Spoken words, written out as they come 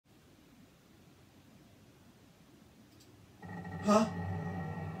Huh?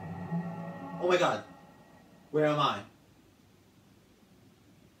 Oh my god. Where am I?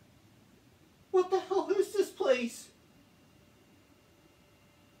 What the hell is this place?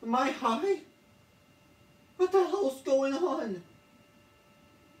 Am I high? What the hell's going on?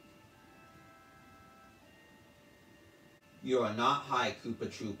 You are not high, Koopa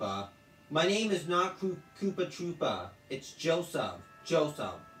Troopa. My name is not Koopa Troopa. It's Joseph.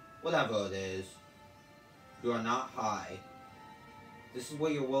 Joseph. Whatever it is. You are not high. This is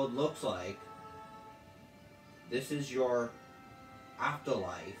what your world looks like. This is your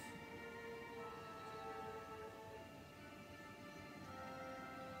afterlife.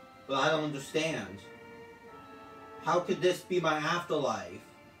 But I don't understand. How could this be my afterlife?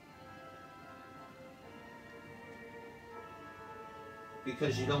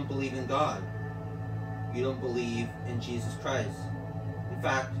 Because you don't believe in God. You don't believe in Jesus Christ. In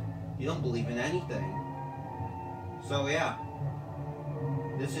fact, you don't believe in anything. So yeah,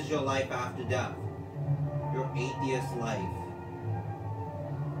 this is your life after death. Your atheist life.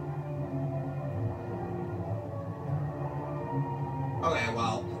 Okay,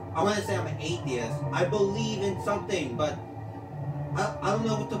 well, I want to say I'm an atheist. I believe in something, but I don't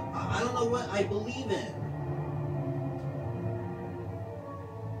know what I believe in.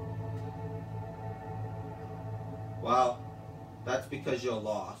 Well, that's because you're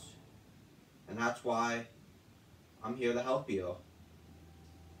lost. And that's why I'm here to help you.